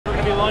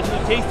be launching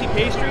a tasty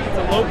pastry. It's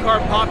a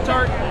low-carb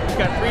Pop-Tart. It's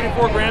got 3 to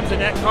 4 grams of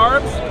net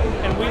carbs,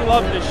 and we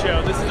love this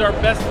show. This is our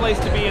best place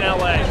to be in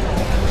LA.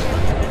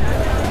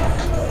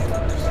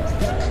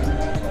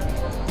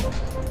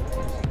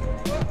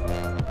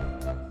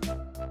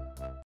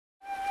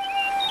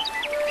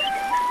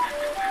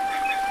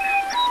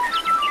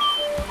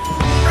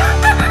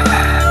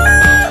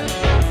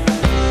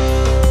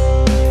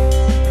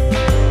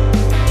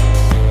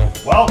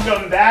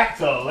 Welcome back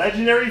to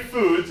Legendary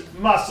Foods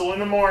Muscle in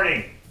the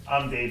Morning.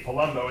 I'm Dave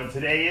Palumbo, and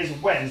today is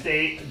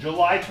Wednesday,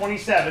 July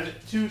 27th,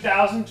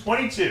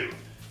 2022.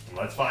 And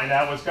let's find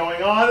out what's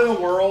going on in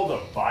the world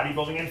of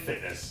bodybuilding and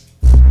fitness.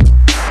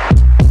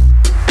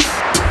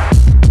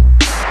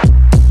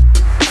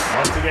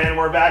 Once again,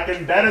 we're back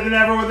and better than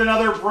ever with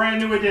another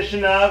brand new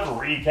edition of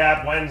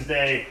Recap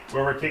Wednesday,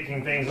 where we're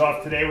kicking things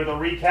off today with a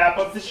recap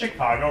of the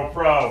Chicago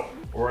Pro,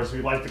 or as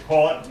we like to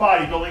call it,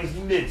 bodybuilding's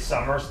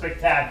Midsummer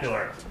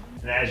Spectacular.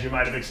 And as you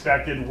might have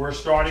expected, we're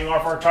starting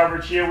off our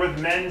coverage here with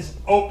Men's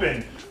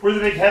Open, where the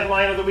big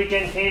headline of the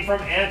weekend came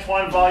from Iain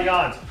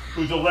Valliere,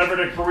 who delivered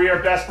a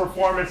career best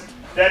performance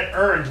that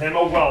earned him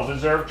a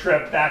well-deserved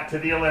trip back to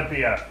the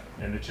Olympia.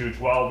 In the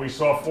 212, we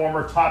saw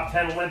former top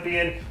 10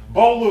 Olympian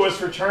Bo Lewis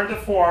return to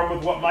form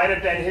with what might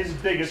have been his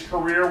biggest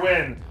career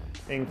win.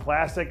 In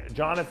Classic,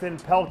 Jonathan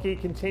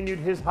Pelkey continued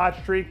his hot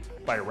streak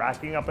by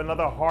racking up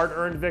another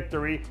hard-earned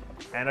victory,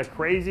 and a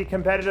crazy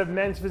competitive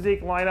men's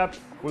physique lineup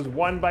was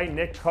won by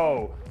Nick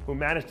Coe, who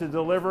managed to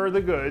deliver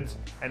the goods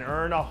and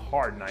earn a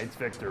hard night's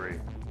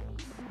victory.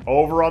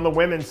 Over on the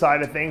women's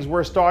side of things,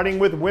 we're starting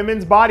with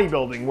women's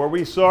bodybuilding, where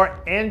we saw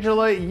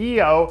Angela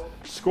Yeo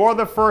score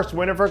the first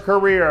win of her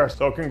career.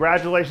 So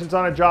congratulations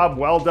on a job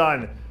well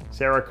done.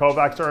 Sarah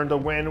Kovacs earned a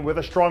win with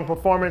a strong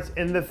performance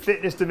in the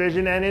fitness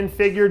division, and in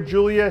figure,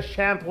 Julia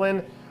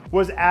Champlin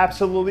was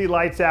absolutely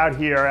lights out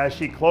here as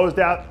she closed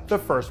out the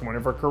first win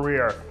of her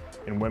career.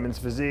 In women's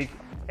physique,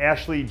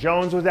 Ashley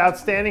Jones was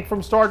outstanding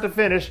from start to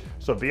finish,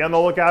 so be on the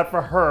lookout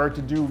for her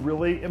to do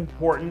really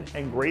important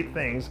and great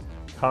things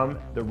come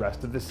the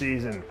rest of the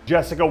season.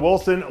 Jessica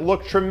Wilson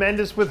looked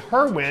tremendous with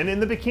her win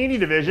in the bikini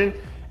division,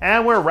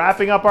 and we're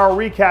wrapping up our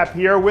recap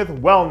here with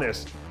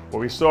wellness,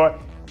 where we saw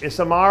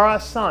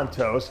Isamara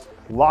Santos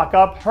lock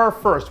up her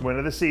first win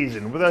of the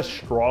season with a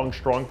strong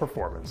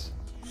performance.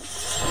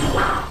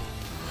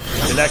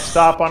 The next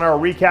stop on our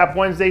Recap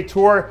Wednesday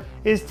tour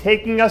is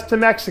taking us to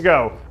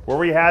Mexico, where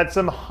we had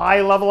some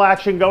high-level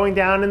action going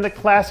down in the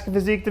Classic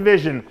Physique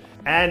division.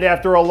 And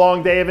after a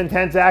long day of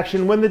intense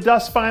action, when the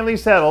dust finally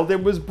settled,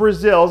 it was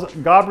Brazil's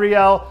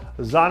Gabriel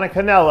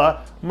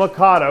Zanacanella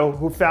Machado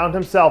who found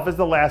himself as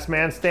the last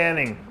man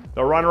standing.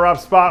 The runner-up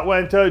spot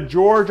went to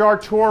George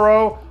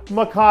Arturo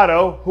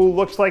Machado, who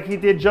looks like he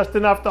did just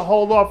enough to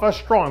hold off a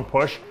strong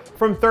push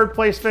from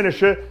third-place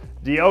finisher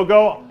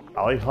Diogo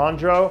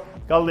Alejandro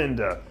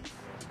Galinda.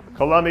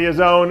 Colombia's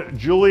own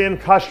Julian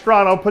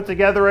Castrano put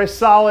together a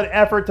solid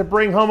effort to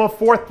bring home a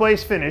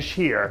fourth-place finish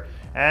here.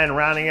 And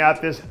rounding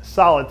out this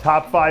solid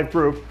top 5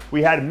 group,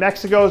 we had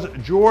Mexico's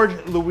George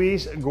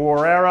Luis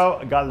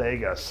Guerrero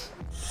Gallegos.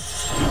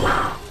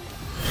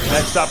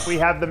 Next up, we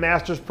have the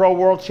Masters Pro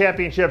World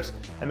Championships,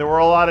 and there were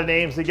a lot of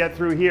names to get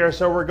through here,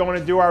 so we're going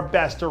to do our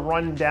best to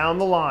run down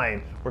the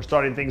line. We're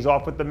starting things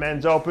off with the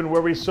Men's Open,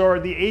 where we saw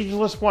the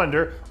ageless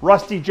wonder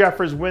Rusty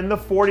Jeffers win the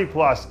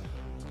 40+.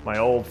 My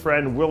old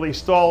friend Willie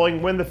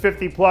Stalling win the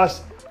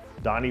 50+.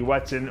 Donnie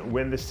Wetson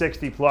win the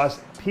 60+.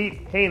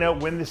 Pete Hana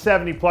win the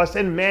 70+,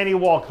 and Manny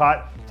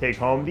Walcott take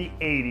home the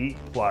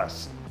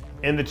 80+.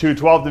 In the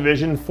 212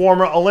 division,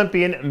 former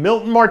Olympian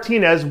Milton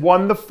Martinez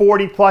won the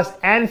 40+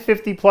 and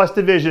 50+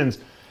 divisions,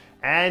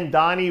 and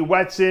Donnie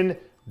Wetson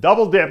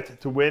double-dipped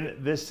to win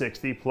the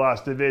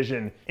 60+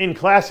 division. In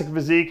Classic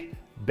Physique,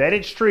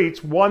 Bennett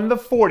Streets won the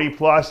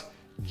 40+,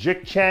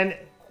 Jik-Chen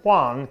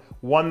Huang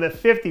won the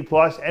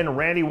 50+, and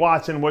Randy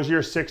Watson was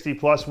your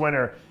 60+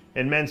 winner.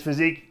 In Men's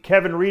Physique,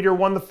 Kevin Reeder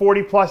won the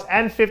 40+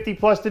 and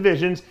 50+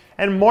 divisions,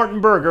 and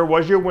Martin Berger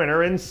was your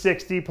winner in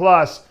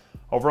 60+.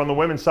 Over on the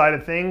women's side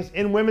of things,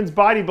 in women's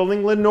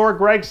bodybuilding, Lenore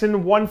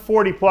Gregson won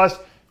 40+,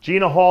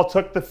 Gina Hall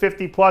took the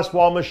 50+,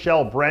 while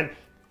Michelle Brent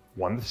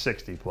won the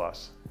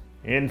 60+.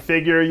 In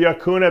figure,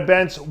 Yakuna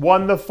Bentz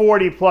won the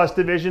 40+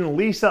 division,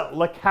 Lisa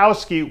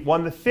Lakowski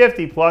won the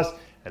 50+,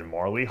 and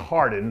Marley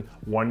Hardin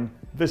won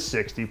the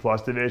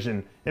 60+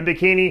 division. In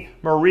bikini,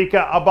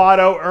 Marika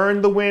Abado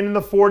earned the win in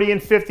the 40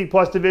 and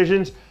 50+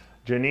 divisions.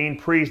 Janine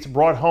Priest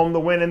brought home the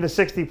win in the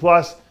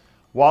 60+,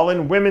 while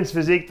in women's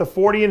physique, the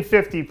 40 and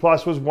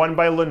 50+ was won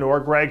by Lenore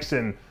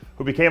Gregson,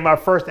 who became our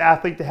first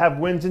athlete to have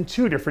wins in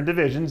 2 different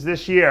divisions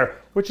this year,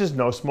 which is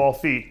no small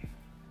feat.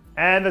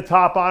 And the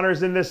top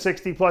honors in this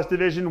 60+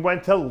 division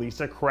went to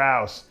Lisa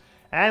Krause.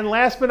 And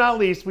last but not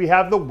least, we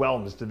have the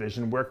wellness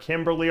division, where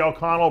Kimberly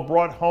O'Connell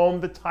brought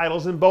home the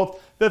titles in both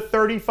the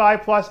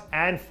 35+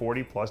 and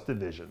 40+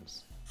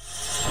 divisions.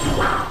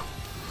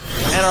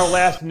 And And our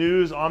last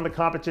news on the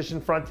competition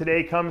front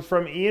today comes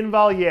from Iain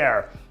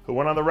Valliere, who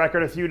went on the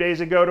record a few days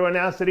ago to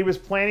announce that he was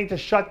planning to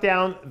shut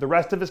down the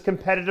rest of his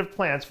competitive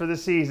plans for the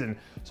season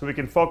so he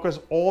can focus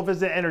all of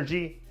his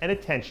energy and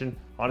attention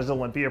on his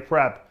Olympia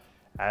prep.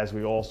 As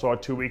we all saw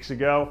 2 weeks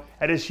ago,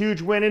 at his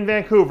huge win in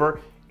Vancouver,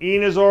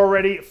 Iain is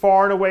already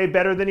far and away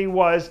better than he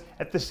was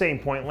at the same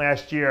point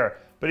last year.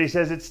 But he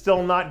says it's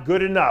still not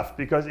good enough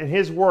because, in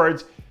his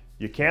words,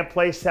 you can't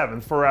play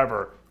 7th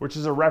forever, which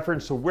is a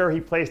reference to where he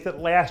placed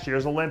at last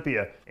year's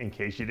Olympia, in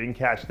case you didn't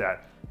catch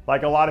that.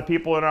 Like a lot of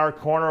people in our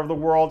corner of the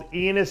world,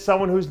 Iain is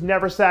someone who's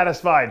never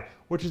satisfied,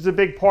 which is a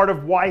big part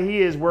of why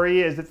he is where he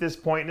is at this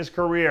point in his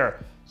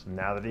career. So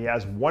now that he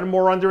has one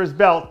more under his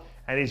belt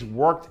and he's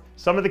worked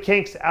some of the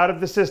kinks out of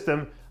the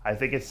system, I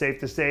think it's safe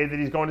to say that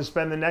he's going to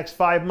spend the next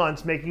 5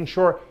 months making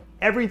sure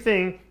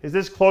everything is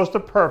as close to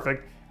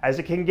perfect as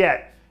it can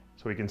get,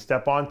 so he can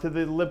step onto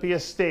the Olympia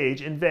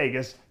stage in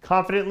Vegas,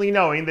 confidently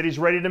knowing that he's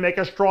ready to make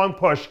a strong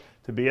push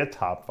to be a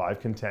top 5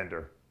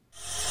 contender.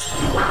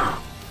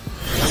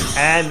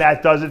 And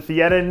that does it for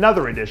yet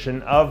another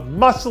edition of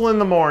Muscle in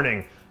the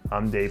Morning.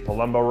 I'm Dave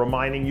Palumbo,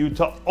 reminding you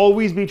to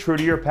always be true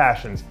to your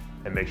passions,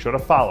 and make sure to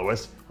follow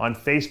us on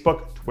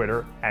Facebook,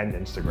 Twitter, and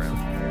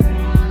Instagram.